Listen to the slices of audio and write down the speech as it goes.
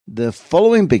The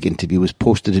following big interview was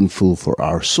posted in full for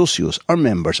our socios, our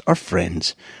members, our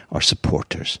friends, our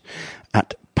supporters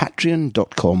at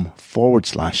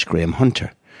patreon.com/Graham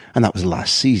Hunter. And that was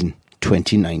last season,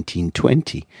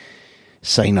 2019-20.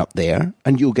 Sign up there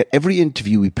and you'll get every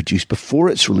interview we produce before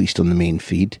it's released on the main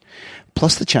feed,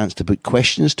 plus the chance to put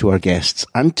questions to our guests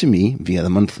and to me via the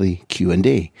monthly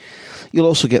Q&A. You'll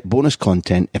also get bonus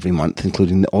content every month,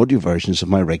 including the audio versions of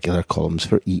my regular columns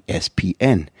for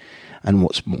ESPN. And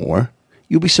what's more,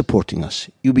 you'll be supporting us.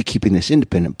 You'll be keeping this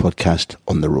independent podcast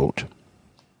on the road.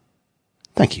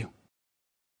 Thank you.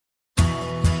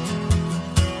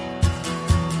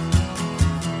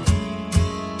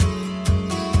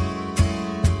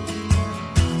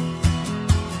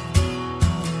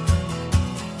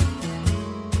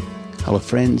 Hello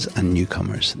friends and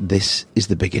newcomers, this is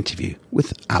the big interview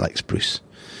with Alex Bruce.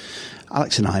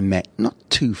 Alex and I met not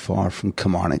too far from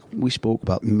Kilmarnock. We spoke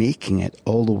about making it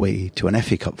all the way to an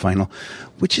FA Cup final,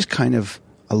 which is kind of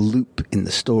a loop in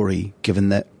the story, given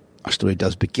that our story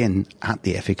does begin at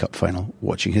the FA Cup final,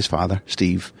 watching his father,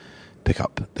 Steve, pick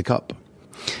up the cup.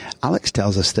 Alex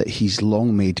tells us that he's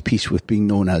long made peace with being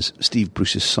known as Steve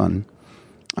Bruce's son,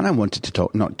 and I wanted to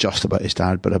talk not just about his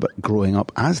dad, but about growing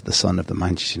up as the son of the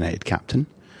Manchester United captain,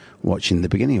 watching the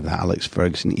beginning of the Alex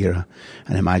Ferguson era,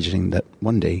 and imagining that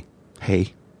one day,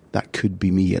 hey, that could be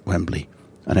me at Wembley.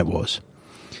 And it was.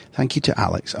 Thank you to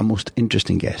Alex, a most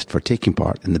interesting guest, for taking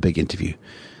part in the big interview.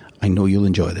 I know you'll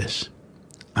enjoy this.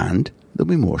 And there'll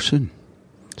be more soon.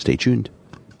 Stay tuned.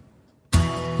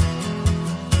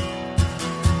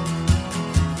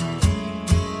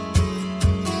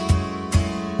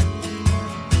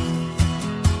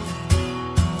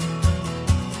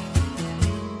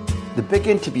 The big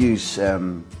interview's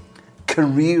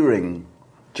careering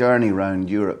journey around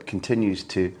Europe continues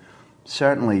to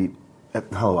certainly...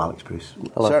 hello, Alex Bruce.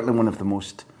 Hello. Certainly one of the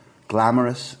most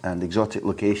glamorous and exotic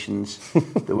locations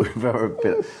that we've ever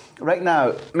been. Right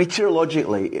now,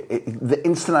 meteorologically, the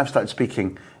instant I've started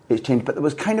speaking, it's changed. But there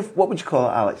was kind of, what would you call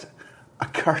it, Alex? A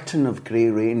curtain of grey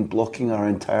rain blocking our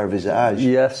entire visage.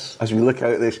 Yes. As we look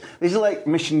out at this. This is like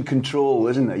mission control,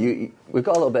 isn't it? We've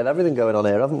got a little bit of everything going on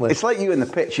here, haven't we? It's like you in the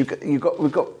pitch.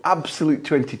 We've got absolute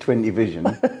 20/20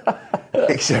 vision.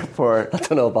 Except for... I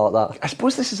don't know about that. I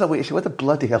suppose this is a way to say, what the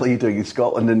bloody hell are you doing in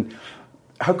Scotland? And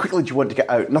how quickly do you want to get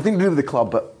out? Nothing to do with the club,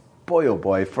 but boy, oh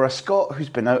boy, for a Scot who's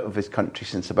been out of his country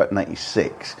since about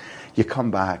 96, you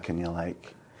come back and you're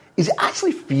like... Is it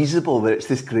actually feasible that it's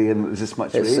this grey and there's this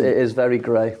much rain? It is very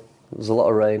grey. There's a lot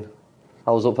of rain.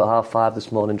 I was up at 5:30 this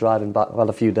morning driving back. I've had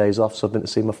a few days off, so I've been to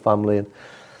see my family, and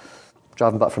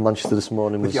driving back from Manchester this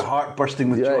morning with your heart bursting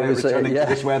with joy returning to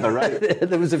this weather, right?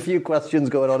 There was a few questions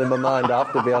going on in my mind, I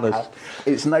have to be honest.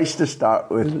 It's nice to start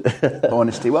with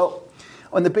honesty. Well,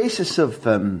 on the basis of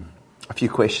a few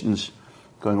questions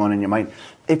going on in your mind,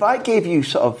 if I gave you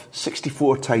sort of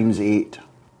 64 times 8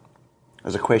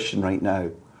 as a question right now,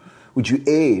 would you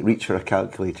A, reach for a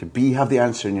calculator, B, have the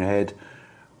answer in your head,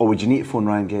 or would you need to phone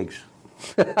Ryan Giggs?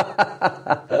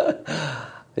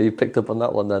 You picked up on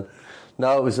that one then.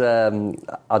 No, it was.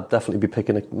 I'd definitely be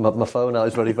picking my phone out.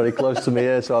 It's very, very close to me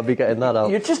here, so I'd be getting that out.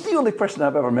 You're just the only person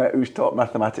I've ever met who's taught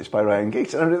mathematics by Ryan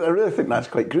Giggs, and I really think that's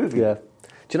quite groovy. Yeah.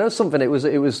 Do you know something? It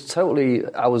was totally.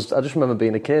 I just remember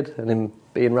being a kid and him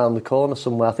being round the corner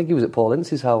somewhere. I think he was at Paul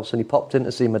Ince's house, and he popped in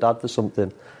to see my dad for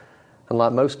something. And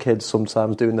like most kids,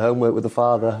 sometimes doing the homework with the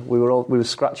father, we were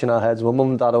scratching our heads. My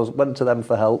mum and dad, went to them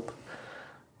for help,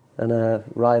 and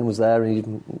Ryan was there,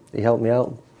 and he helped me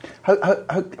out. How?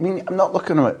 I mean, I'm not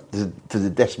looking at to the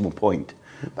decimal point.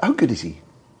 But how good is he?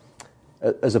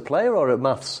 As a player or at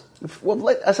maths? Well,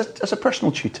 as a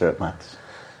personal tutor at maths.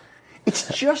 It's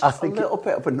just a little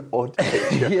bit of an odd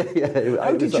picture. yeah.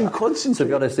 How did you concentrate? To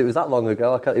be honest, it was that long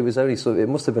ago. It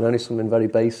must have been only something very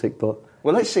basic, but...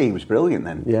 Well, let's say he was brilliant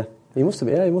then. Yeah. He must have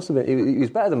been. He was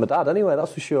better than my dad anyway,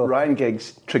 that's for sure. Ryan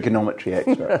Giggs, trigonometry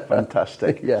expert.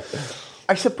 Fantastic. Yeah.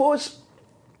 I suppose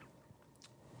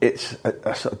it's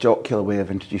a sort of jocular way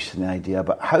of introducing the idea,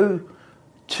 but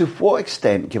to what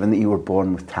extent, given that you were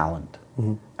born with talent,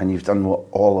 and you've done what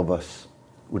all of us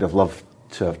would have loved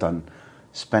to have done,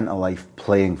 spent a life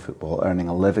playing football, earning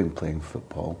a living playing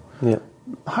football,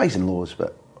 highs and lows,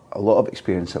 but a lot of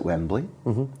experience at Wembley,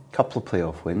 couple of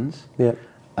playoff wins,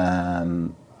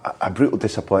 a brutal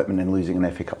disappointment in losing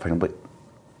an FA Cup final, but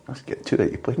let's get to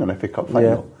it. You played in an FA Cup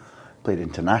final, played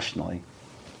internationally.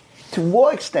 To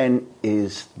what extent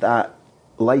is that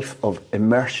life of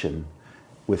immersion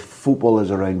with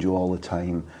footballers around you all the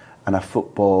time and a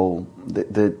football,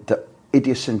 the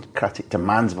idiosyncratic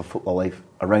demands of a football life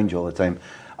around you all the time,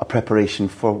 a preparation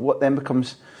for what then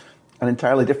becomes an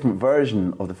entirely different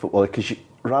version of the footballer? Because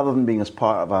rather than being as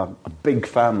part of a big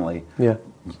family, Yeah.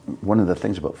 one of the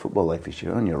things about football life is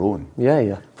you're on your own. Yeah,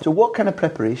 yeah. So what kind of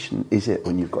preparation is it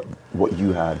when you've got what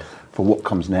you had for what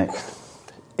comes next?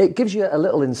 It gives you a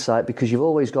little insight because you've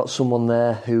always got someone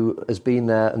there who has been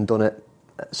there and done it.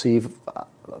 So you've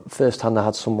firsthand I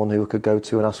had someone who I could go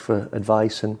to and ask for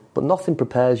advice, but nothing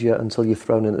prepares you until you're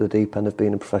thrown into the deep end of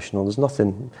being a professional. There's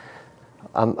nothing.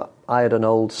 I had an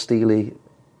old steely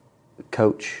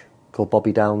coach called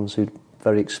Bobby Downs, who'd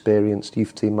very experienced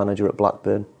youth team manager at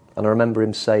Blackburn, and I remember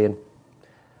him saying,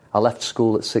 I left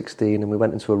school at 16 and we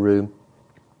went into a room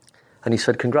and he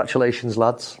said, "Congratulations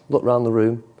lads, look round the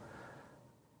room."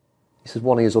 He says,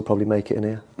 "One of yous will probably make it in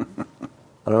here." And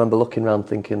I remember looking around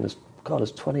thinking, there's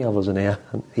 20 of us in here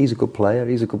and he's a good player,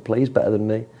 he's better than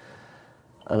me.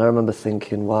 And I remember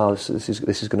thinking, wow, this is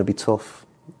going to be tough.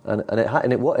 And it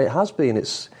has been.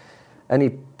 It's any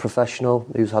professional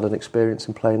who's had an experience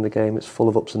in playing the game, it's full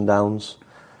of ups and downs.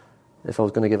 If I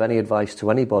was going to give any advice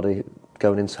to anybody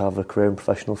going in to have a career in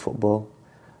professional football,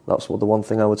 that's the one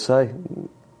thing I would say.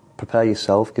 Prepare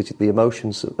yourself, because the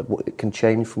emotions it can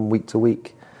change from week to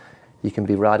week. You can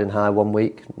be riding high one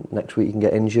week, next week you can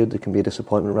get injured, there can be a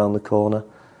disappointment around the corner.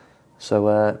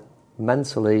 So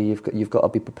mentally you've got to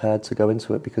be prepared to go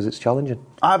into it because it's challenging.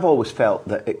 I've always felt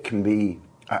that it can be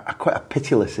quite a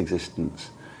pitiless existence,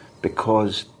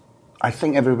 because I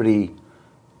think everybody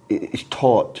is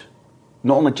taught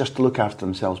not only just to look after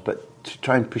themselves, but to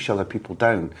try and push other people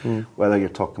down, whether you're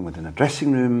talking within a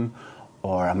dressing room,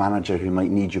 or a manager who might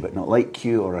need you but not like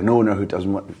you, or an owner who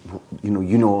doesn't want,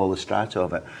 you know all the strata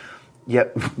of it.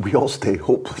 Yet we all stay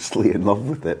hopelessly in love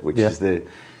with it, which is the.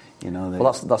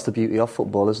 Well, that's the beauty of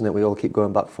football, isn't it? We all keep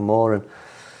going back for more, and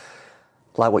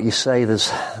like what you say,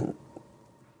 there's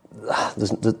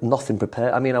nothing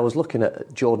prepared. I mean, I was looking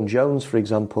at Jordan Jones, for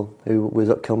example, who was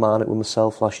at Kilmarnock with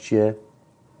myself last year.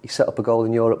 He set up a goal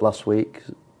in Europe last week,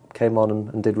 came on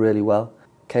and did really well.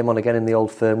 Came on again in the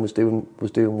Old Firm, was doing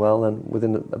well, and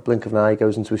within a blink of an eye, he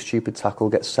goes into a stupid tackle,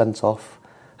 gets sent off,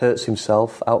 hurts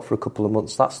himself, out for a couple of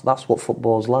months. That's what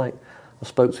football's like. I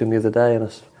spoke to him the other day, and I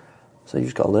said, "You've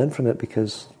just got to learn from it,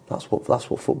 because that's what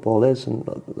football is," and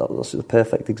that's the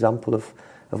perfect example of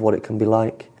what it can be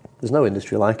like. There's no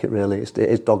industry like it, really. It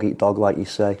is dog eat dog, like you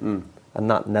say, and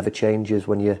that never changes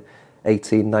when you're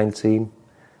 18, 19,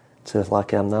 to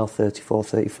like I am now, 34,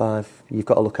 35. You've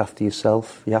got to look after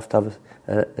yourself. You have to have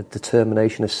a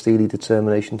determination, a steely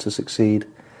determination to succeed,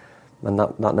 and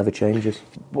that never changes.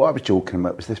 What I was joking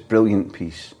about was this brilliant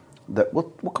piece that we'll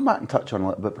come back and touch on a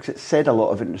little bit, because it said a lot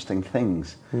of interesting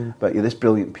things about you. This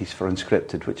brilliant piece for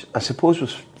Unscripted, which I suppose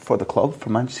was for the club, for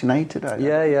Manchester United.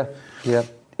 Yeah.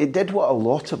 It did what a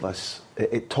lot of us.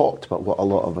 It talked about what a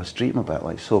lot of us dream about.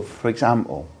 Like, so, for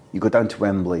example, you go down to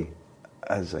Wembley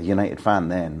as a United fan.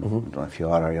 Then I don't know if you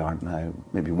are or you aren't now.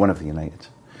 Maybe one of the Uniteds,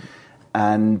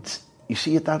 and you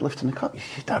see your dad lifting the cup. You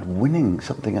see your dad winning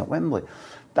something at Wembley.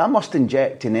 That must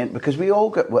inject in it, because we all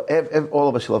get, all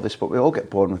of us who love this sport, we all get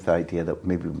born with the idea that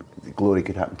maybe glory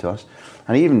could happen to us.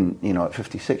 And even, at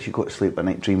 56, you go to sleep at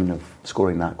night dreaming of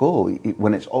scoring that goal.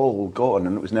 When it's all gone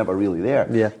and it was never really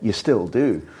there, you still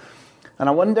do. And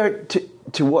I wonder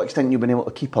to what extent you've been able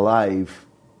to keep alive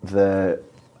the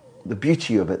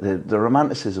beauty of it, the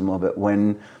romanticism of it,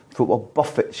 when football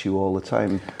buffets you all the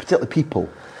time, particularly people.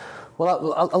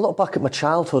 Well, I look back at my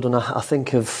childhood and I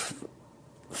think of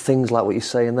things like what you're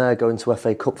saying there, going to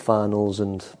FA Cup finals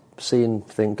and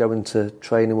going to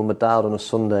training with my dad on a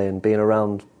Sunday and being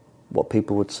around what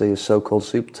people would see as so-called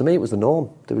super. To me, it was the norm.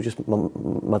 They were just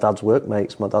my dad's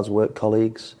workmates, my dad's work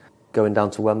colleagues. Going down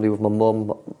to Wembley with my mum,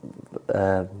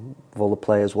 with all the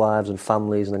players' wives and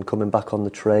families, and then coming back on the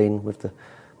train with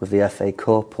the FA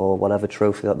Cup or whatever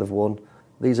trophy that they've won.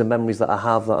 These are memories that I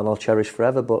have and I'll cherish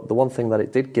forever, but the one thing that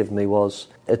it did give me was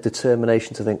a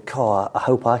determination to think, I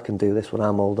hope I can do this when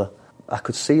I'm older. I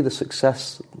could see the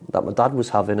success that my dad was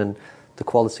having and the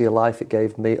quality of life it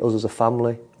gave me, us as a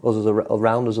family, us as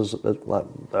around us. Like,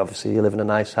 obviously, you live in a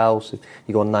nice house,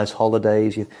 you go on nice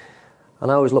holidays. And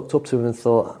I always looked up to him and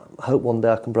thought, I hope one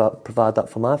day I can provide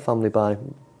that for my family by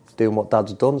doing what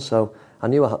Dad's done. So I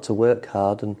knew I had to work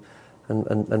hard and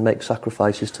make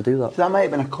sacrifices to do that. So that might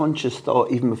have been a conscious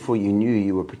thought even before you knew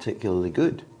you were particularly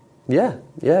good. Yeah,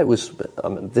 it was.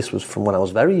 This was from when I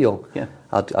was very young. Yeah,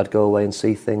 I'd go away and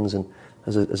see things, and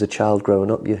as a child growing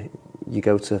up, you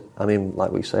go to. I mean,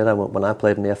 like we say, when I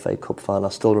played in the FA Cup final, I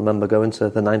still remember going to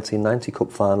the 1990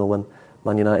 Cup final when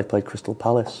Man United played Crystal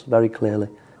Palace very clearly,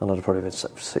 and I'd probably been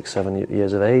 6, 7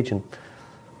 years of age, and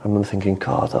I remember thinking,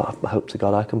 God, I hope to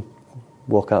God I can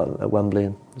walk out at Wembley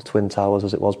and the Twin Towers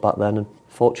as it was back then, and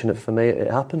fortunate for me it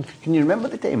happened. Can you remember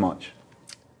the day much?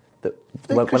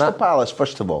 Crystal Palace,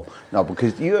 first of all. No,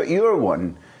 because your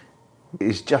one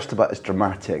is just about as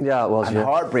dramatic. Yeah, it was, and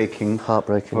heartbreaking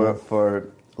for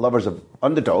lovers of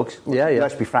underdogs. Yeah.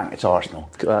 Let's be frank, it's Arsenal.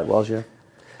 It was, yeah.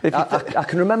 I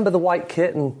can remember the white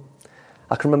kit, and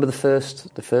I can remember the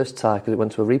first tie because it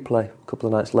went to a replay a couple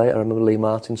of nights later. I remember Lee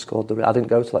Martin scored I didn't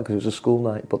go to that because it was a school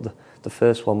night, but the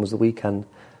first one was the weekend.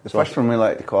 The first one we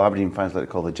like to call, Aberdeen fans like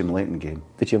to call the Jim Leighton game.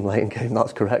 The Jim Leighton game,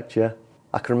 that's correct, yeah.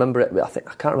 I can remember it. I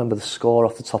can't remember the score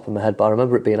off the top of my head, but I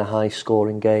remember it being a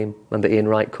high-scoring game. I remember Ian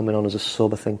Wright coming on as a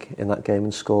sub, I think, in that game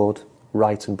and scored.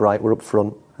 Wright and Bright were up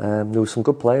front. There were some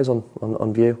good players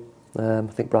on view. I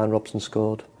think Brian Robson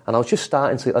scored. And I was just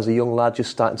starting to, as a young lad, just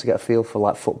starting to get a feel for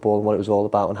like football and what it was all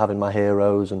about and having my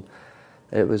heroes. And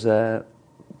it was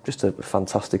just a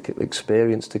fantastic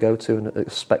experience to go to and a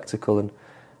spectacle.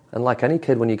 And like any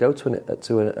kid, when you go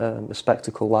to a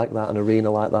spectacle like that, an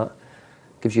arena like that,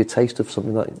 gives you a taste of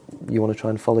something that you want to try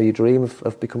and follow your dream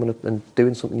of becoming and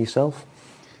doing something yourself.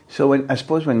 So I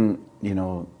suppose when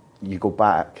you go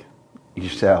back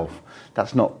yourself,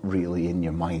 that's not really in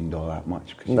your mind all that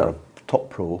much because you're a top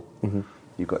pro. Mm-hmm.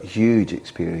 You've got huge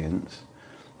experience,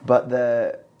 but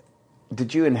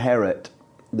did you inherit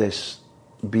this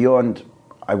beyond?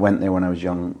 I went there when I was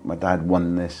young. My dad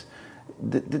won this.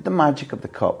 Did the magic of the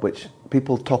cup, which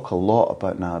people talk a lot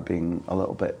about now, being a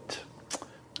little bit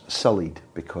sullied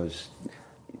because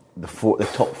the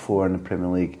top four in the Premier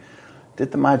League.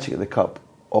 Did the magic of the cup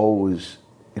always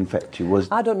infect you?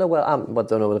 I don't know. I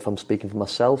don't know if I'm speaking for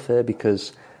myself here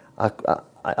because I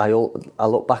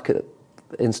look back at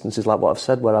instances like what I've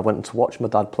said where I went to watch my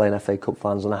dad play in FA Cup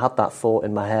finals and I had that thought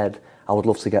in my head. I would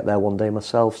love to get there one day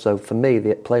myself. So for me,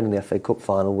 playing in the FA Cup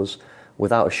final was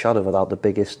without a shadow of a doubt the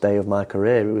biggest day of my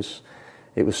career.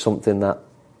 It was something that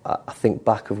I think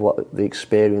back of what the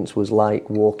experience was like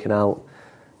walking out,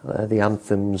 the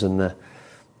anthems and I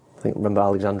remember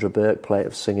Alexandra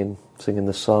Burke singing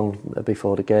the song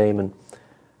before the game, and I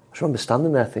just remember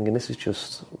standing there thinking, this is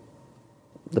just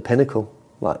the pinnacle.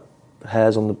 Like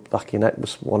hairs on the back of your neck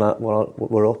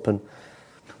were up. And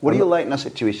what do you like in a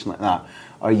situation like that?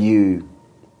 Are you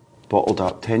bottled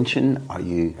up tension? Are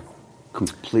you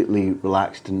completely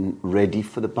relaxed and ready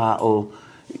for the battle?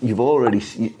 You've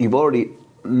already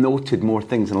noted more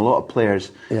things than a lot of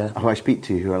players who I speak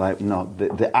to who are like, no,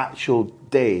 the actual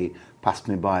day passed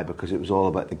me by because it was all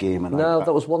about the game. And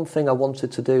that was one thing I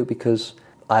wanted to do because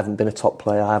I haven't been a top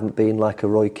player. I haven't been like a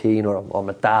Roy Keane or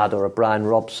my dad or a Brian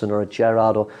Robson or a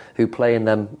Gerrard who play in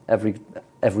them every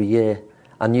year.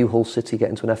 I knew Hull City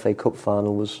getting to an FA Cup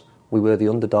final we were the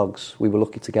underdogs. We were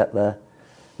lucky to get there.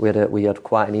 We had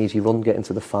quite an easy run getting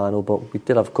to the final, but we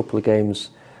did have a couple of games.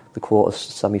 The quarters,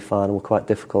 semi-final were quite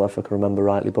difficult, if I can remember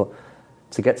rightly. But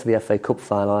to get to the FA Cup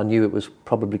final, I knew it was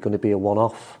probably going to be a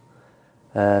one-off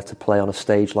to play on a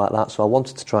stage like that. So I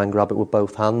wanted to try and grab it with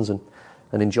both hands and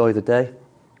enjoy the day.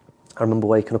 I remember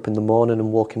waking up in the morning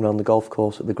and walking around the golf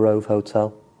course at the Grove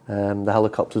Hotel. The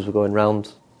helicopters were going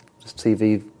round, this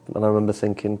TV, and I remember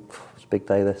thinking, it's a big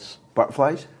day this.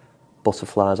 Butterflies?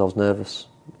 Butterflies, I was nervous,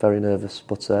 very nervous.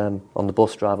 But on the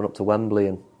bus driving up to Wembley,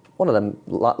 and one of them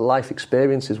life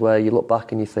experiences where you look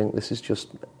back and you think, this is just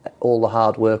all the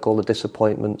hard work, all the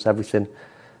disappointments, everything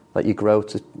that you grow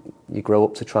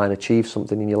up to try and achieve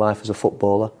something in your life as a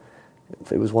footballer.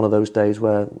 It was one of those days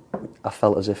where I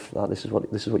felt as if this is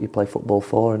what you play football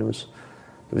for, and it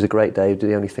was a great day.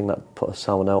 The only thing that put a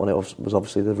sour note on it was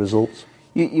obviously the results.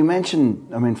 You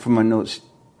mentioned, I mean, from my notes,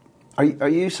 are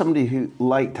you somebody who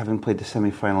liked having played the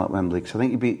semi-final at Wembley? Because I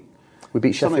think we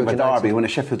beat Sheffield United. Derby when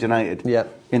it's Sheffield United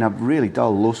in a really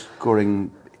dull,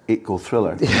 low-scoring 8-goal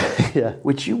thriller. Yeah.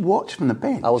 Which you watched from the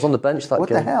bench. I was on the bench that game. What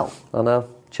the hell? I know.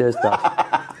 Cheers, Dad.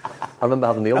 I remember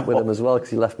having the ump with him as well because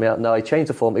he left me out. No, he changed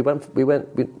the form.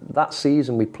 That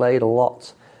season we played a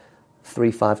lot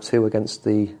 3-5-2 against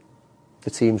the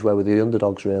teams where we're the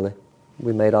underdogs, really.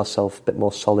 We made ourselves a bit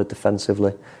more solid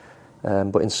defensively.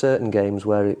 But in certain games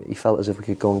where he felt as if we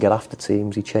could go and get after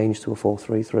teams, he changed to a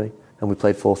 4-3-3. And we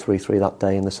played 4-3-3 that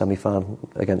day in the semi-final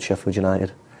against Sheffield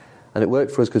United. And it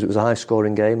worked for us because it was a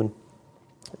high-scoring game and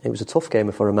it was a tough game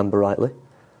if I remember rightly.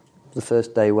 It was the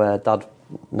first day where Dad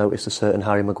noticed a certain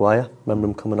Harry Maguire. I remember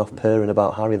him coming off purring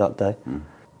about Harry that day.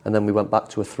 And then we went back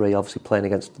to a 3, obviously playing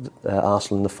against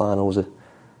Arsenal in the final was a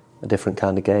different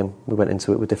kind of game. We went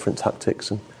into it with different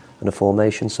tactics and a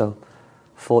formation, so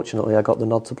fortunately I got the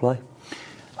nod to play.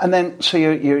 And then, so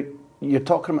you're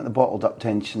talking about the bottled up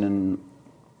tension and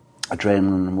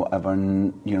adrenaline and whatever,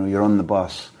 and you're on the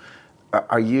bus.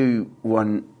 Are you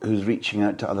one who's reaching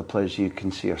out to other players you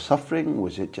can see are suffering?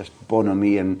 Was it just bon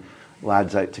ami and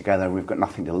lads out together? We've got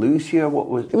nothing to lose here. What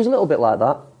was? It was a little bit like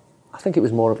that. I think it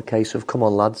was more of a case of, come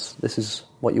on lads, this is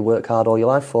what you work hard all your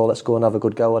life for, let's go and have a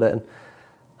good go at it.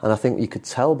 And I think you could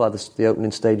tell by the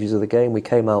opening stages of the game, we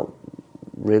came out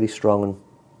really strong and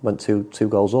went two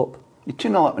goals up. You're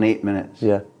 2-0 up in 8 minutes.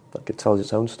 Yeah, that tells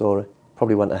its own story.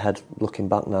 Probably went ahead, looking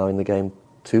back now in the game,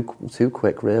 too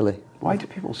quick, really. Why do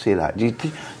people say that? Do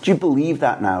you believe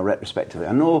that now, retrospectively?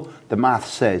 I know the math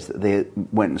says that they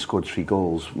went and scored 3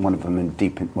 goals, one of them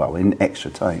in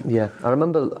extra time. Yeah, I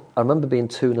remember being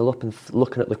 2-0 up and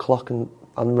looking at the clock, and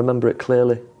I remember it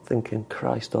clearly, thinking,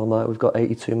 Christ almighty, we've got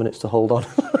 82 minutes to hold on.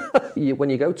 When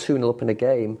you go 2-0 up in a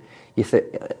game, you think,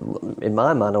 in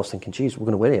my mind, I was thinking, geez, we're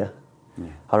going to win here. Yeah.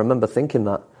 I remember thinking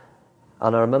that.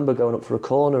 And I remember going up for a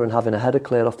corner and having a header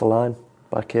cleared off the line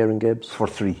by Kieran Gibbs. For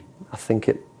 3. I think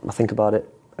about it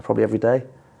probably every day.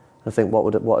 I think,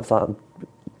 what if that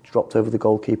dropped over the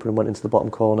goalkeeper and went into the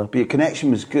bottom corner? But your connection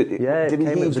was good. Yeah, it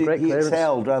was a great clearance. He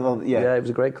excelled rather. Yeah, it was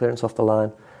a great clearance off the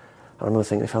line. I remember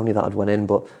thinking, if only that had went in,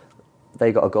 but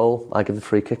they got a goal. I give the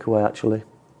free kick away, actually.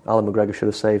 Alan McGregor should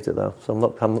have saved it, though, so I'm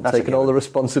not taking all the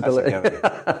responsibility.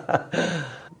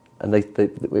 And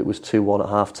it was 2-1 at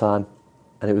half time,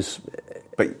 and it was.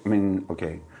 But I mean,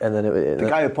 okay. And then the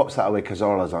guy who pops that away,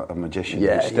 Cazorla's a magician.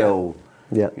 He's still,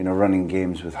 running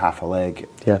games with half a leg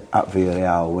at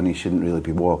Villarreal when he shouldn't really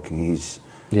be walking. He's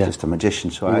just a magician.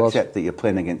 So I accept that you're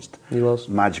playing against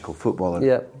magical football. And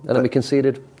then we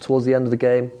conceded towards the end of the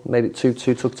game. Made it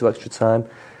 2-2, took to extra time,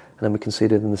 and then we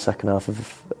conceded in the second half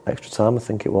of extra time. I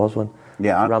think it was when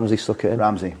Ramsey stuck it in.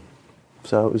 Ramsey.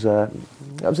 So it was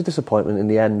a disappointment in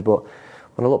the end, but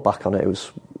when I look back on it, it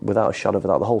was without a shadow of a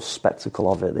doubt, the whole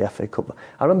spectacle of it, the FA Cup.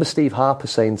 I remember Steve Harper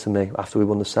saying to me after we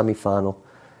won the semi-final,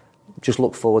 just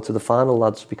look forward to the final,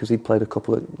 lads, because he'd played a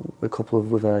couple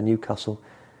of with Newcastle,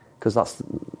 because that's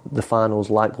the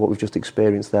finals like what we've just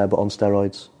experienced there, but on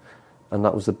steroids. And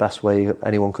that was the best way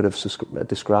anyone could have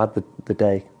described the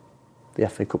day. The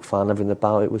FA Cup final, everything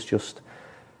about it was just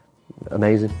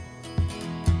amazing.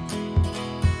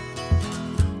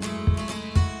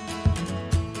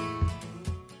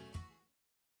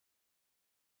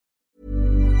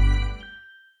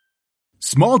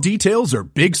 Small details are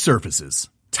big surfaces.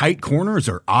 Tight corners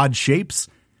are odd shapes.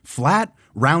 Flat,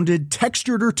 rounded,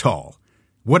 textured, or tall.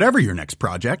 Whatever your next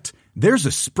project, there's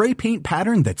a spray paint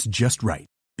pattern that's just right.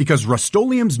 Because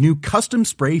Rust-Oleum's new Custom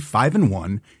Spray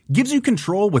 5-in-1 gives you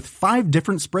control with 5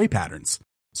 different spray patterns.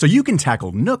 So you can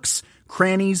tackle nooks,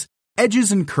 crannies,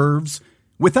 edges, and curves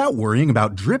without worrying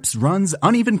about drips, runs,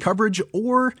 uneven coverage,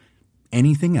 or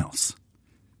anything else.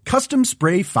 Custom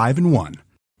Spray 5-in-1.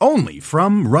 Only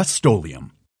from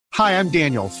Rust-Oleum. Hi, I'm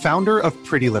Daniel, founder of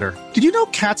Pretty Litter. Did you know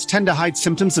cats tend to hide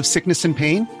symptoms of sickness and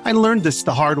pain? I learned this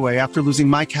the hard way after losing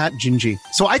my cat, Gingy.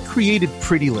 So I created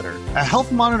Pretty Litter, a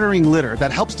health monitoring litter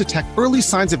that helps detect early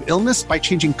signs of illness by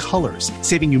changing colors,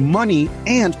 saving you money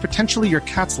and potentially your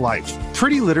cat's life.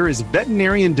 Pretty Litter is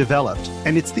veterinarian developed,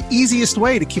 and it's the easiest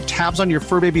way to keep tabs on your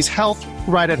fur baby's health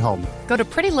right at home. Go to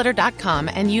prettylitter.com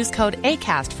and use code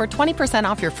ACAST for 20%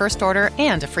 off your first order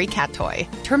and a free cat toy.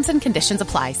 Terms and conditions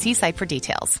apply. See site for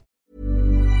details.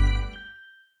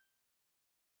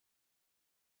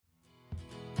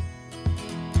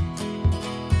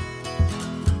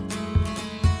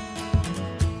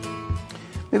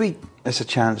 Maybe it's a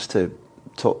chance to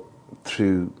talk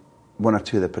through one or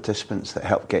two of the participants that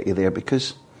helped get you there,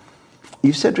 because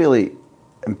you've said really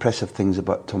impressive things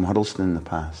about Tom Huddleston in the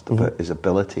past, about his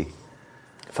ability.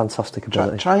 Fantastic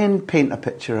ability. Try and paint a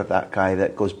picture of that guy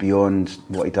that goes beyond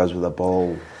what he does with a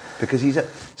ball, because he's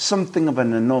something of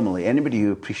an anomaly. Anybody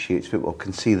who appreciates football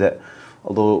can see that,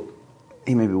 although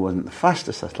he maybe wasn't the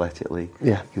fastest athletically,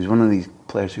 he was one of these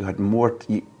players who had more.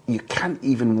 You can't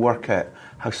even work out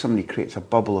how somebody creates a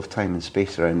bubble of time and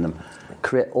space around them.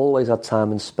 Always had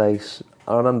time and space.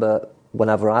 I remember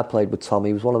whenever I played with Tom,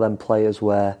 he was one of them players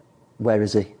where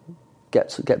is he?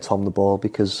 Get Tom the ball,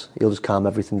 because he'll just calm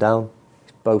everything down.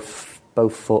 He's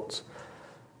both foot,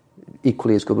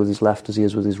 equally as good with his left as he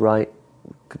is with his right.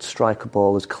 Could strike a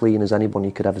ball as clean as anyone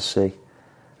you could ever see.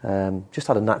 Just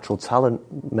had a natural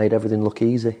talent, made everything look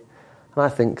easy. And I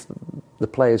think the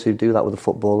players who do that with a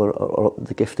football are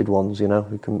the gifted ones,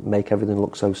 who can make everything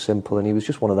look so simple. And he was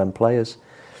just one of them players.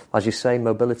 As you say,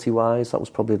 mobility-wise, that was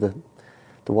probably the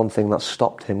one thing that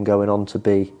stopped him going on to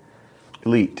be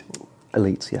elite,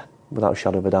 yeah, without a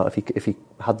shadow of a doubt. If he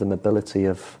had the mobility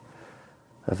of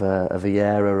a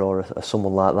Vieira or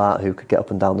someone like that who could get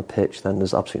up and down the pitch, then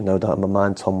there's absolutely no doubt in my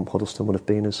mind Tom Huddleston would have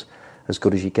been as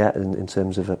good as you get in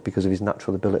terms of it, because of his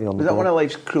natural ability on the ball. Was that one of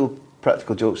life's cruel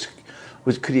practical jokes?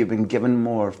 Could he have been given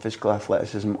more physical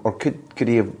athleticism, or could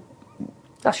he have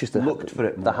That's just looked for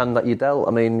it more? The hand that you dealt.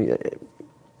 I mean,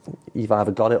 you've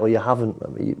either got it or you haven't. I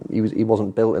mean, he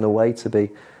wasn't built in a way to be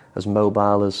as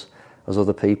mobile as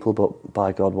other people, but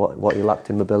by God, what he lacked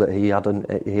in mobility, he had in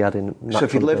natural. So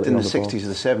if he'd lived in the ball. 60s or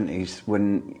the 70s,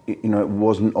 when it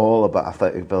wasn't all about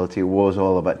athletic ability, it was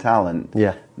all about talent.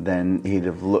 Yeah. Then he'd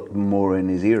have looked more in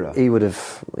his era. He would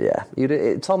have, yeah.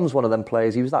 Tom's one of them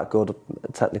players. He was that good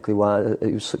technically. Wise.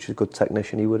 He was such a good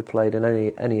technician. He would have played in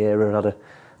any era and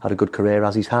had a good career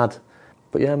as he's had.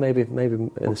 But yeah, maybe in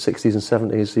the 60s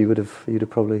and 70s, he'd have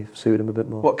probably suited him a bit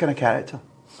more. What kind of character?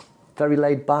 Very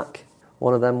laid back.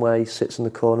 One of them where he sits in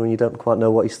the corner and you don't quite know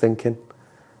what he's thinking.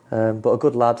 But a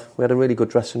good lad. We had a really good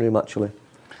dressing room, actually.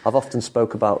 I've often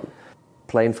spoke about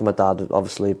playing for my dad.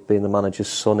 Obviously, being the manager's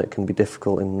son, it can be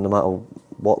difficult in no matter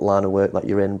what line of work that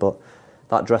you're in. But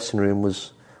that dressing room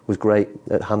was great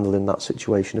at handling that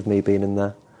situation of me being in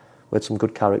there. We had some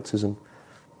good characters and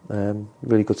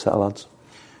really good set of lads.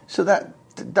 So that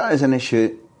is an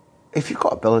issue. If you've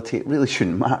got ability, it really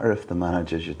shouldn't matter if the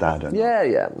manager's your dad or not.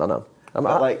 Yeah, I know.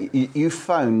 But you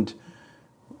found,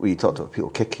 you talked about people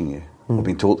kicking you, or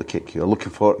being told to kick you, or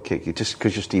looking forward to kick you, just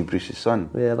because you're Steve Bruce's son.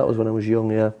 Yeah, that was when I was young,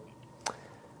 yeah.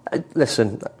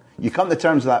 Listen. You come to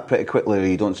terms with that pretty quickly or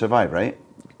you don't survive, right?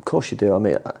 Of course you do. I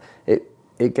mean,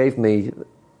 it gave me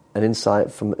an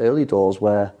insight from early doors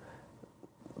where,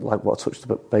 like what I touched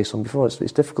base on before,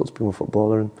 it's difficult to become a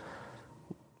footballer. And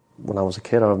when I was a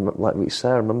kid, like we say,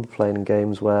 I remember playing in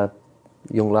games where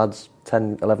young lads,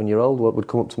 10, 11-year-old, would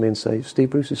come up to me and say,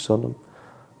 Steve Bruce's son,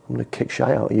 I'm going to kick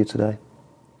shite out of you today.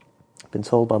 I've been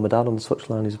told by my dad on the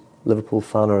touchline he's a Liverpool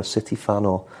fan or a City fan,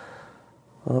 and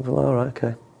I'd be like, all right,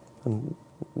 okay. And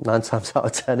 9 times out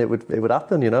of 10 it would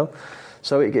happen,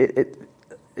 So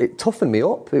it toughened me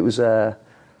up. It was a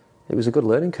good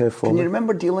learning curve for me. Can you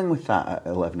remember dealing with that at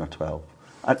 11 or 12?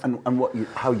 And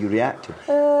how you reacted?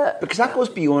 Because that goes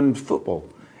beyond football.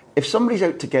 If somebody's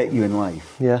out to get you in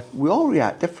life, yeah, we all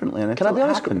react differently. And can I be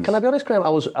honest, Graham? I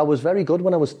was very good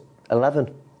when I was 11.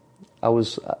 Dad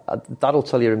will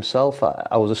tell you himself.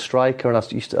 I was a striker, and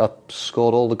I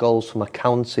scored all the goals for my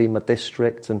county, my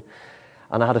district, and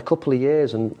I had a couple of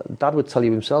years. And Dad would tell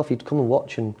you himself. He'd come and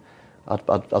watch, and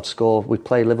I'd score. We'd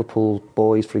play Liverpool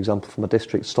boys, for example, for my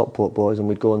district, Stockport boys, and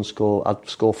we'd go and score. I'd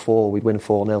score 4. We'd win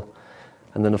 4-0.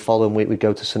 And then the following week we'd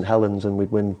go to St Helens and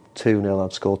we'd win 2-0,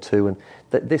 I'd score 2. And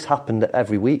this happened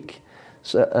every week.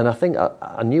 So, and I think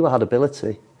I knew I had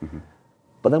ability. Mm-hmm.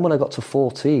 But then when I got to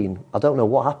 14, I don't know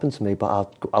what happened to me,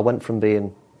 but I went from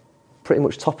being pretty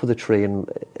much top of the tree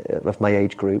of my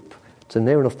age group to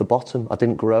near enough the bottom. I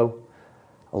didn't grow.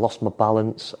 I lost my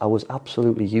balance. I was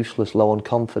absolutely useless, low on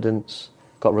confidence.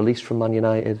 Got released from Man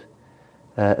United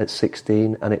at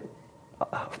 16, and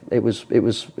it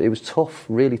was tough,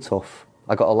 really tough.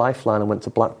 I got a lifeline and went to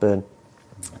Blackburn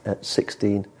at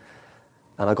 16,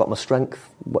 and I got my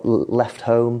strength, left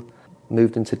home,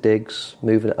 moved into digs,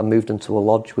 I moved into a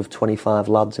lodge with 25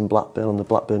 lads in Blackburn on the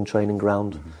Blackburn training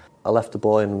ground. Mm-hmm. I left the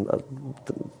boy and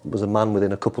was a man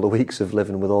within a couple of weeks of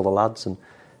living with all the lads, and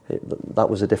that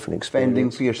was a different experience.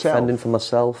 Fending for yourself? Fending for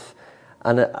myself.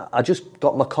 And I just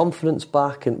got my confidence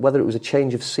back, and whether it was a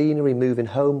change of scenery, moving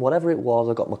home, whatever it was,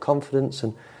 I got my confidence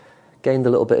and gained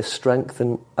a little bit of strength,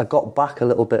 and I got back a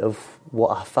little bit of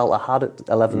what I felt I had at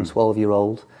 11,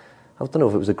 12-year-old. I don't know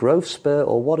if it was a growth spurt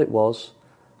or what it was.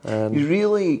 You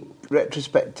really,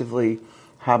 retrospectively,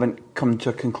 haven't come to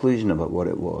a conclusion about what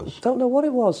it was? I don't know what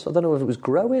it was. I don't know if it was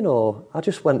growing or I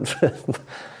just went...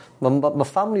 my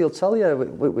family will tell you,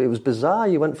 it was bizarre.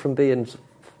 You went from being...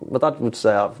 My dad would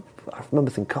say, I remember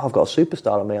thinking, I've got a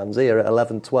superstar on my hands here at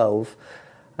 11, 12...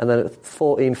 And then at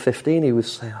 14, 15, he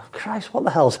was saying, oh, Christ, what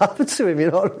the hell's happened to him?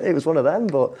 It was one of them,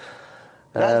 but...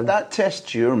 that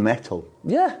tests your mettle.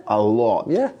 Yeah. A lot.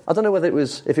 Yeah. I don't know if it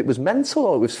was mental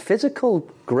or it was physical,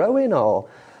 growing, or...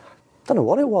 I don't know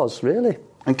what it was, really.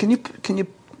 And can you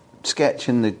sketch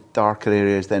in the darker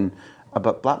areas then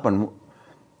about Blackburn?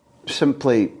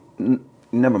 Simply,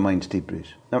 never mind Steve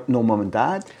Bruce. No mum and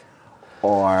dad?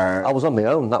 Or I was on my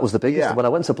own. That was the biggest. Yeah. When I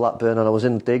went to Blackburn and I was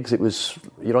in digs, it was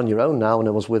you're on your own now, and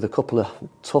I was with a couple of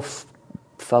tough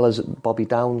fellas, Bobby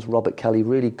Downs, Robert Kelly,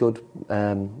 really good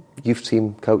youth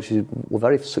team coaches. Were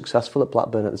very successful at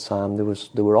Blackburn at the time.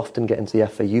 They were often getting to the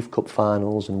FA Youth Cup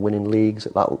finals and winning leagues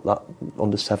at that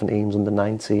under 17s, under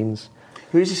 19s.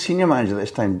 Who's the senior manager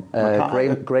this time?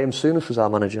 Graham Souness was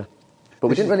our manager. But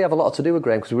we didn't really have a lot to do with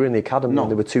Graham because we were in the academy and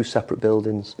there were 2 separate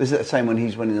buildings. This is at the time when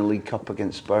he's winning the League Cup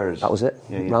against Spurs. That was it,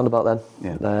 round about then.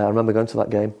 Yeah. I remember going to that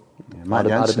game. Yeah. Matt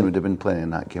Jansen would have been playing in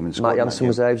that game. Matt Jansen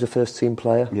was there, he was a first team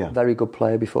player. Yeah. Very good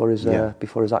player before his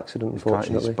accident,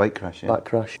 unfortunately. His bike crash, Bike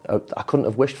crash. I couldn't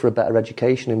have wished for a better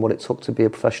education in what it took to be a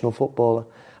professional footballer.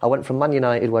 I went from Man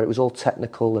United where it was all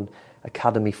technical and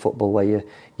academy football where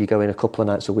you go in a couple of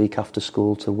nights a week after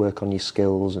school to work on your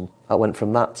skills. And I went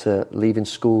from that to leaving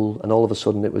school, and all of a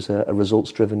sudden it was a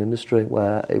results-driven industry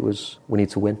where it was, we need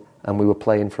to win. And we were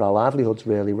playing for our livelihoods,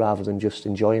 really, rather than just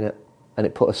enjoying it. And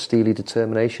it put a steely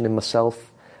determination in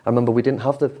myself. I remember we didn't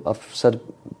have I've said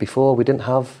before, we didn't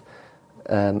have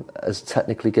as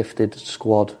technically gifted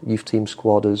youth team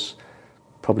squad as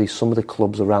probably some of the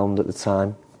clubs around at the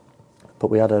time. But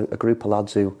we had a group of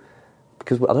lads who,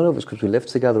 because I don't know if it's because we lived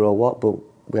together or what, but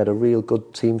we had a real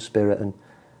good team spirit, and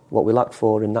what we lacked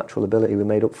for in natural ability we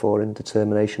made up for in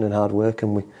determination and hard work.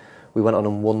 And we went on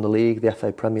and won the league, the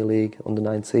FA Premier League, under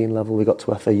 19 level. We got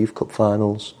to FA Youth Cup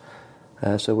finals.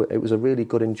 So it was a really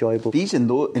good, enjoyable These in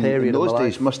those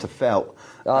days must have felt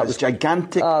it was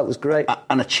gigantic. It was great.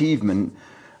 An achievement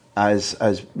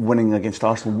as winning against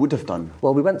Arsenal would have done.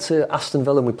 Well, we went to Aston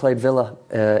Villa and we played Villa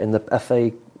in the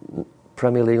FA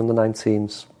Premier League under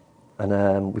 19s,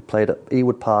 and we played at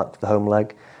Ewood Park, the home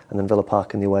leg, and then Villa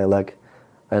Park in the away leg.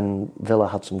 And Villa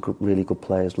had some really good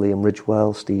players: Liam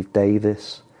Ridgewell, Steve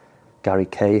Davis, Gary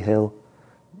Cahill,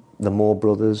 the Moore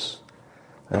brothers.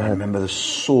 I remember there's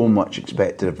so much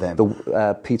expected of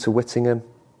them. Peter Whittingham.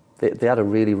 They had a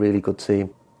really, really good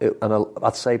team.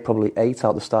 I'd say probably 8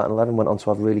 out of the starting 11 went on to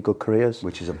have really good careers.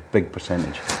 Which is a big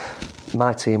percentage.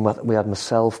 My team, we had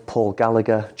myself, Paul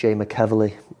Gallagher, Jay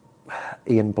McEverley,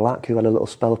 Ian Black, who had a little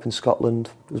spell up in Scotland.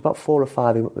 There was about 4 or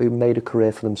 5 who made a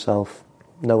career for themselves.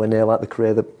 Nowhere near like the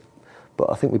career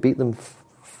but I think we beat them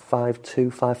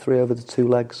 5-2, 5-3 over the 2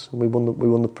 legs, and we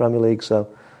won the Premier League. So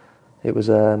it was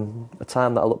a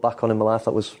time that I look back on in my life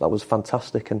that was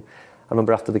fantastic. And I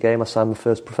remember after the game I signed my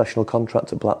first professional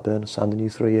contract at Blackburn. I signed a new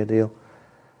 3-year deal,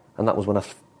 and that was when I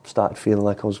started feeling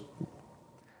like I was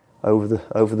over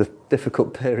the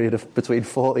difficult period of between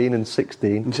 14 and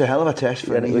 16. It's a hell of a test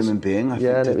for any human being.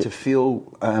 I think to feel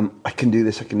I can do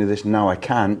this, now I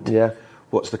can't. Yeah.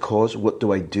 What's the cause? What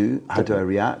do I do? How do I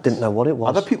react? Didn't know what it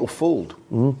was. Other people fold.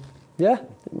 Mm. Yeah,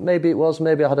 maybe it was.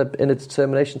 Maybe I had an inner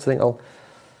determination to think, do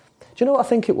you know what I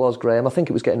think it was, Graham? I think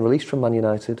it was getting released from Man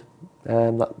United.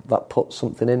 That put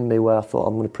something in me where I thought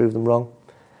I'm going to prove them wrong.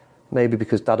 Maybe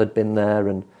because Dad had been there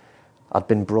and I'd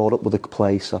been brought up with a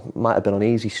place. I might have been on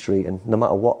Easy Street, and no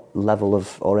matter what level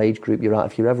or age group you're at,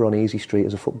 if you're ever on Easy Street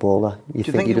as a footballer, you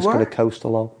think you're just going to coast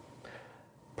along.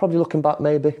 Probably looking back,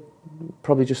 maybe.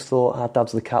 Probably just thought,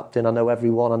 Dad's the captain. I know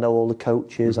everyone. I know all the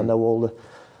coaches. Mm-hmm.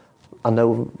 I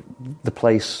know the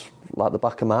place like the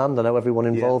back of my hand. I know everyone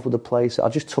involved with the place. I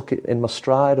just took it in my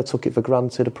stride. I took it for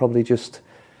granted. I probably just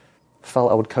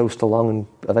felt I would coast along and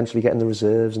eventually get in the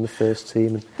reserves and the first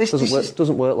team. And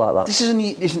doesn't work like that. This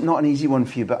isn't not an easy one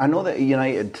for you, but I know that at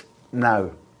United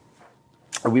now,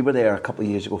 we were there a couple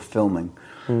of years ago filming,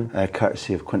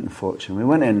 courtesy of Quentin Fortune. We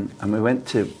went in and we went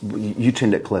to, you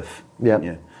trained at Cliff, didn't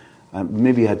you?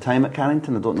 Maybe you had time at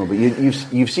Carrington, I don't know, but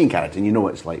you've seen Carrington, you know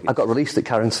what it's like. I got released at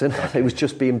Carrington. Okay. It was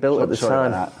just being built at the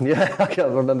time. Yeah, I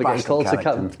can't remember getting called to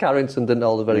Carrington. Didn't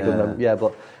hold a very good memory. Yeah,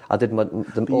 but I did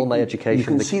all my education. You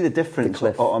can see the difference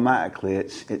automatically.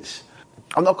 It's.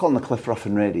 I'm not calling the Cliff rough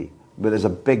and ready, but there's a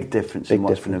big difference in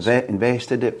what's been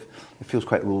invested. It feels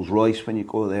quite Rolls Royce when you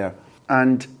go there.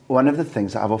 And one of the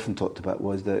things that I've often talked about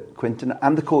was that Quentin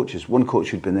and the coaches, one coach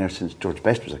who'd been there since George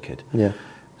Best was a kid,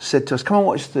 said to us, come and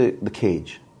watch the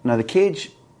cage. Now, the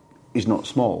cage is not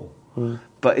small,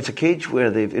 but it's a cage where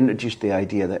they've introduced the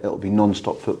idea that it'll be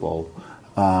non-stop football,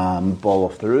 ball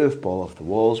off the roof, ball off the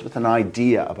walls, with an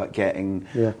idea about getting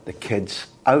the kids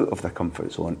out of their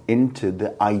comfort zone into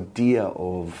the idea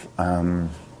of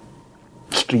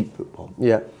street football.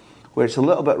 Yeah. Where it's a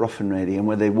little bit rough and ready, and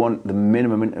where they want the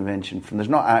minimum intervention from. There's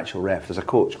not an actual ref. There's a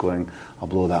coach going, I'll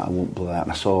blow that, I won't blow that.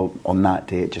 And I saw on that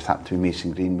day, it just happened to be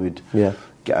Mason Greenwood. Yeah.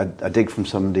 Get a dig from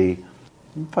somebody,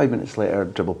 5 minutes later,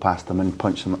 dribble past them and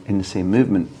punch them in the same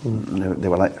movement. And they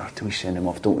were like, do we send him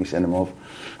off? Don't we send him off?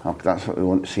 Oh, that's what we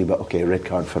want to see, but okay, red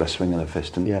card for a swing of the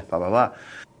fist and blah, blah, blah.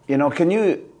 You know, can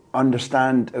you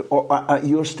understand, or at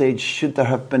your stage, should there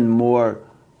have been more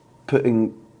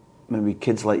putting maybe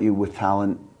kids like you with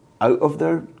talent out of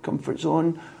their comfort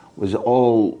zone? Was it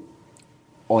all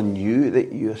on you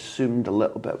that you assumed a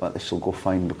little bit about this will go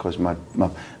fine because my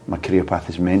career path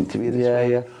is meant to be this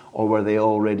way? Yeah. Or were they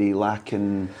already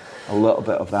lacking a little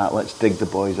bit of that? Let's dig the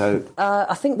boys out.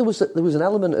 I think there was an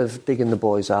element of digging the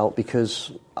boys out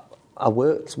because I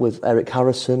worked with Eric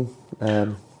Harrison,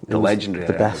 the legendary,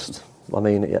 the best. I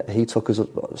mean, he took us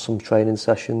some training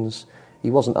sessions. He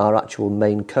wasn't our actual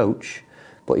main coach,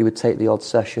 but he would take the odd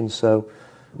session. So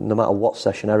no matter what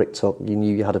session Eric took, you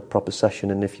knew you had a proper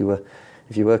session, and if you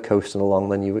were coasting along,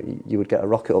 then you would get a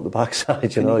rocket up the backside.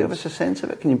 Can you give us a sense of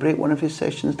it? Can you break one of his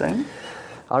sessions down?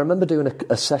 I remember doing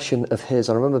a session of his.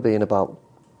 I remember being about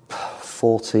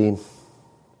 14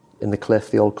 in the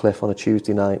Cliff, the old Cliff, on a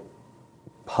Tuesday night,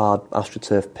 hard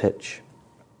AstroTurf pitch.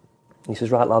 He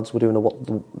says, right, lads, we're doing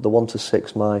the 1 to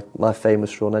 6, my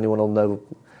famous run. Anyone will know,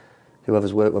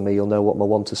 whoever's worked with me, you'll know what my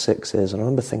 1 to 6 is. And I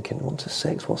remember thinking, 1 to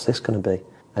 6, what's this going to be?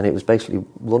 And it was basically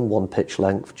run 1 pitch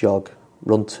length, jog,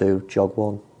 run 2, jog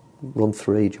 1, run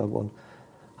 3, jog 1.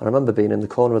 I remember being in the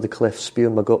corner of the Cliff,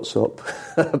 spewing my guts up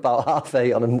about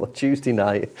 8:30 on a Tuesday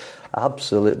night.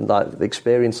 Absolutely,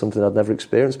 experienced something I'd never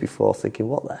experienced before, thinking,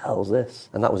 what the hell's this?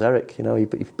 And that was Eric,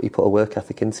 he put a work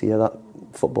ethic into you. That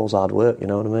football's hard work, you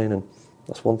know what I mean? And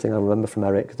that's one thing I remember from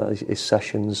Eric, that his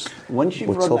sessions Once you've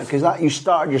were run tough. because you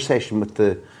started your session with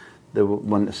the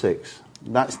 1 to 6.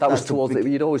 That was towards it.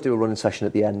 You'd always do a running session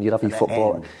at the end. You'd have your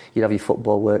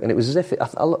football work, and it was as if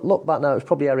I look back now. It was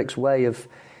probably Eric's way of,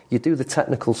 you do the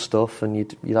technical stuff, and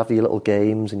you'd have your little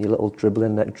games and your little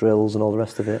dribbling neck drills and all the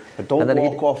rest of it. But don't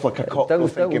walk off like a cocktail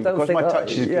thinking, because my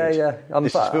touch is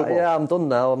good. I'm done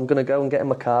now. I'm going to go and get in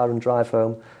my car and drive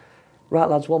home. Right,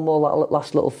 lads, one more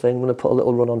last little thing. I'm going to put a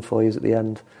little run on for you at the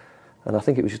end. And I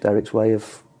think it was just Eric's way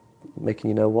of making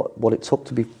you know what it took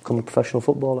to become a professional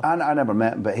footballer. I never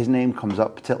met him, but his name comes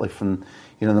up, particularly from,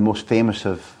 the most famous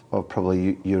of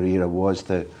probably your era was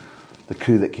the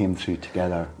crew that came through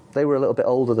together. They were a little bit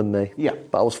older than me. Yeah.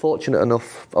 But I was fortunate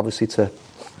enough, obviously, to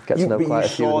get to know quite a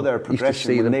few. You saw their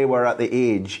progression when they were at the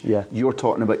age you're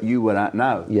talking about you were at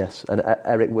now. Yes, and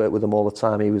Eric worked with them all the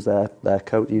time. He was their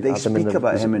coach. They speak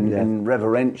about him in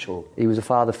reverential. He was a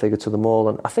father figure to them all,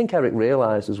 and I think Eric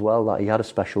realised as well that he had a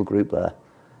special group there.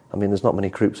 I mean, there's not many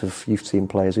groups of youth team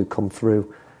players who come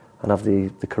through and have the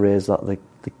careers that the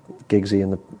Giggsy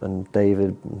and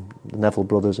David, and the Neville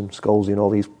brothers and Scholesy and all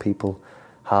these people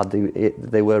had.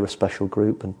 They were a special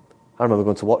group, and I remember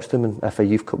going to watch them in FA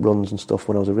Youth Cup runs and stuff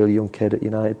when I was a really young kid at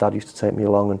United. Dad used to take me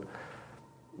along, and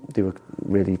they were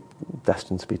really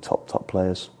destined to be top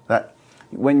players. That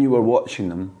when you were watching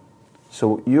them,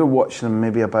 so you're watching them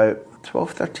maybe about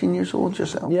 12, 13 years old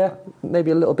yourself? Yeah,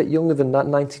 maybe a little bit younger than that,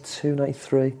 92,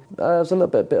 93. I was a little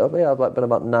bit I've been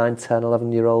about 9, 10,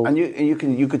 11-year-old. And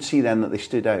you could see then that they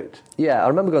stood out? Yeah, I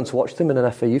remember going to watch them in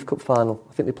an FA Youth Cup final.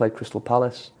 I think they played Crystal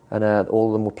Palace, and all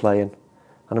of them were playing.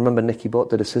 And I remember Nicky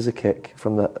Butt did a scissor kick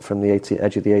from the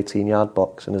edge of the 18-yard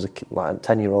box, and as a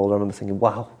 10-year-old, I remember thinking,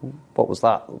 wow, what was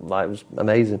that? It was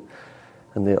amazing.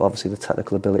 And obviously the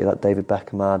technical ability that David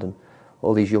Beckham had, and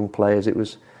all these young players, it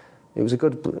was a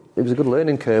good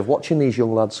learning curve watching these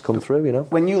young lads come through,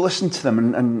 When you listen to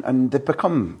them, and they've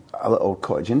become a little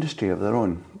cottage industry of their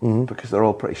own, because they're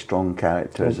all pretty strong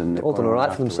characters. And all done all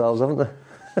right for themselves, haven't they?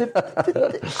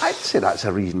 I'd say that's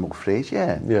a reasonable phrase,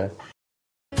 yeah. Yeah.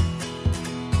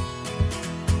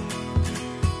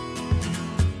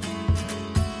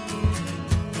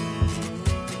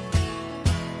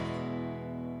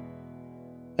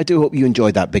 I do hope you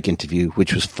enjoyed that big interview,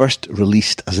 which was first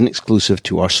released as an exclusive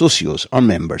to our socios, our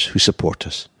members who support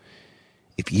us.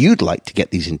 If you'd like to get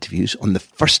these interviews on the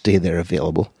first day they're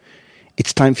available,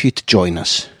 it's time for you to join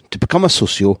us, to become a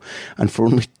socio, and for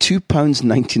only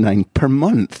 £2.99 per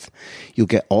month, you'll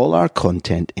get all our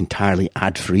content entirely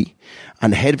ad-free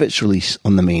and ahead of its release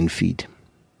on the main feed.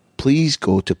 Please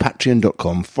go to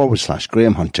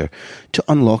patreon.com/Graham Hunter to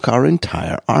unlock our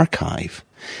entire archive.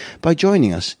 By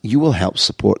joining us, you will help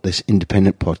support this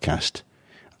independent podcast,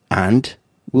 and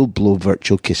we'll blow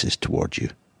virtual kisses towards you.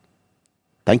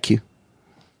 Thank you.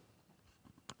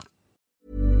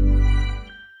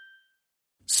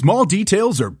 Small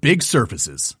details are big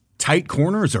surfaces. Tight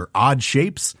corners are odd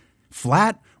shapes.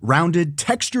 Flat, rounded,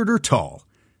 textured, or tall.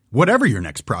 Whatever your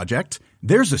next project,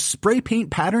 there's a spray paint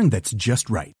pattern that's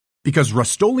just right. Because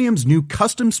Rust-Oleum's new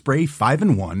Custom Spray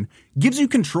 5-in-1 gives you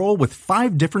control with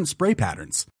 5 different spray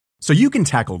patterns. So you can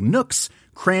tackle nooks,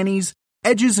 crannies,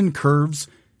 edges, and curves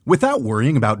without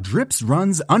worrying about drips,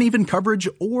 runs, uneven coverage,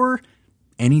 or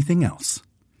anything else.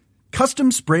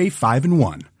 Custom Spray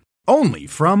 5-in-1. Only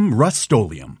from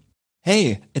Rust-Oleum.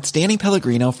 Hey, it's Danny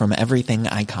Pellegrino from Everything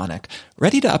Iconic.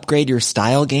 Ready to upgrade your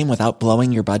style game without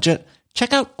blowing your budget?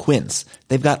 Check out Quince.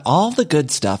 They've got all the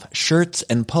good stuff, shirts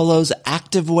and polos,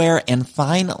 activewear, and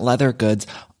fine leather goods,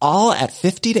 all at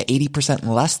 50 to 80%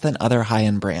 less than other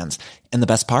high-end brands. And the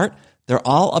best part? They're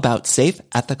all about safe,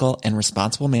 ethical, and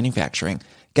responsible manufacturing.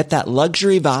 Get that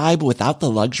luxury vibe without the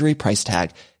luxury price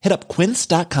tag. Hit up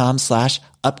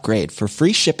quince.com/upgrade for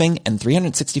free shipping and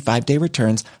 365-day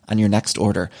returns on your next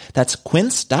order. That's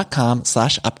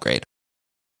quince.com/upgrade.